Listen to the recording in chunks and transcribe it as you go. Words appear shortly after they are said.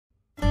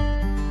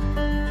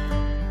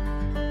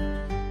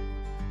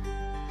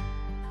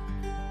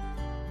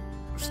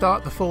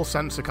Start the full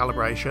sensor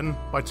calibration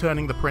by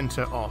turning the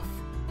printer off.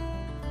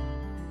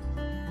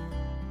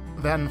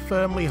 Then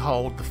firmly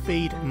hold the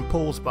feed and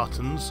pause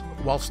buttons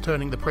whilst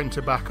turning the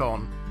printer back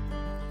on.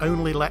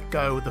 Only let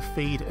go the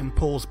feed and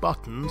pause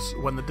buttons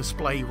when the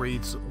display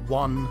reads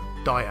 1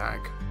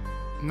 diag.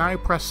 Now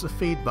press the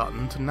feed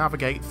button to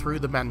navigate through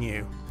the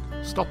menu,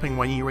 stopping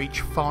when you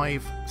reach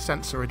 5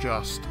 sensor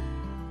adjust.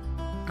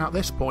 At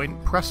this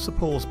point, press the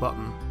pause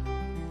button.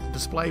 The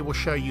display will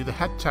show you the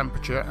head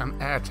temperature and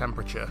air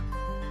temperature.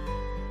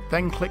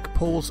 Then click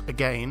pause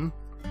again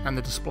and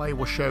the display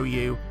will show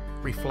you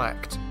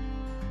reflect.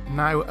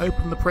 Now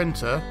open the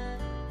printer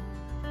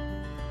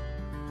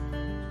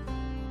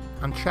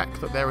and check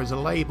that there is a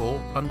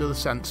label under the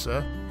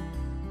sensor,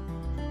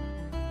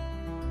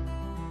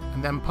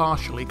 and then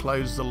partially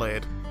close the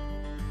lid.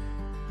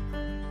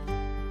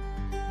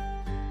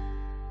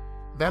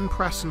 Then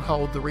press and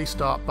hold the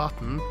restart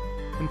button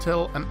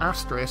until an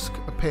asterisk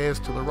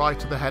appears to the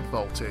right of the head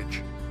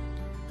voltage,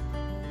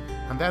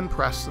 and then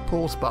press the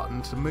pause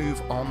button to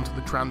move on to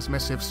the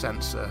transmissive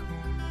sensor.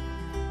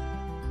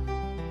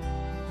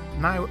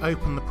 Now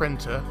open the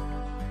printer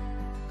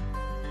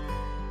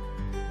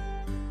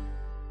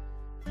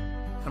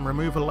and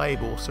remove a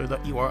label so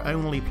that you are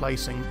only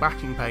placing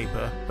backing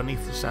paper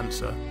beneath the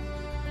sensor.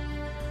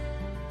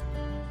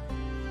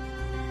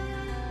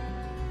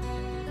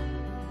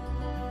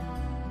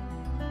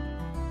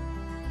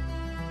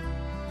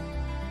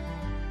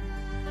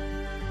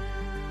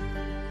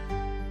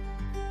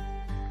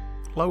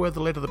 Lower the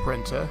lid of the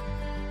printer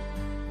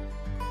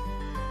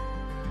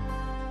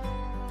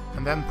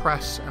and then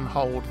press and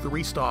hold the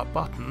restart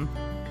button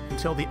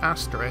until the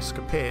asterisk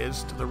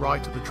appears to the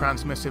right of the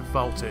transmissive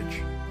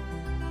voltage.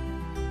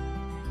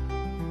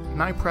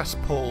 Now press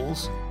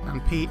pause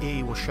and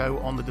PE will show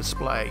on the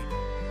display.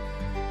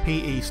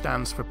 PE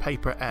stands for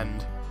paper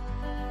end.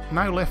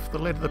 Now lift the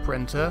lid of the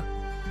printer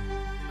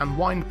and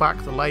wind back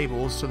the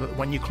labels so that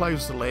when you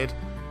close the lid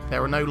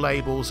there are no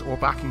labels or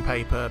backing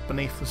paper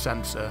beneath the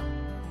sensor.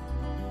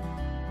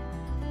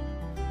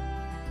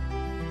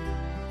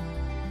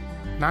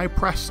 Now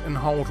press and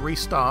hold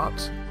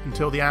restart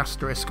until the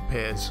asterisk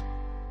appears.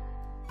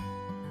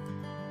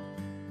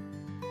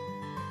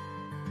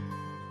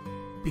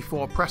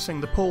 Before pressing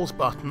the pause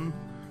button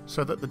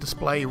so that the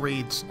display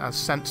reads as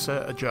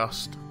sensor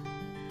adjust.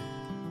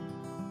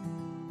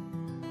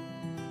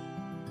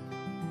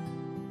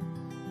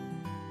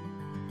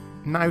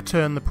 Now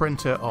turn the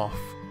printer off.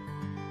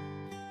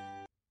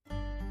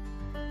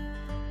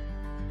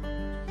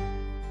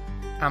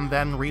 And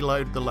then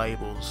reload the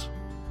labels.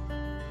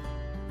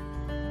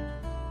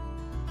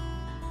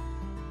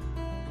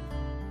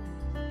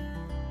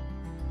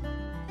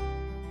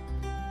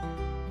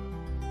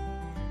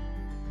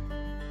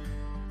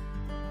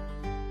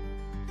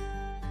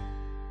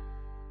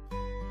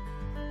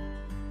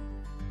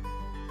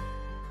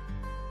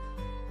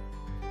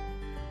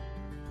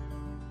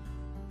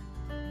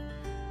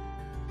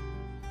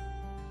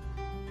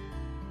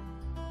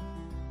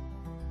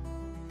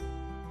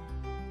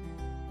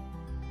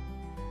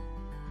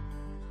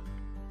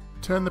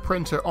 Turn the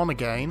printer on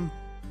again,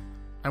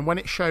 and when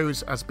it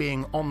shows as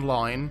being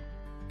online,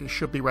 it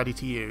should be ready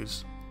to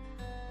use.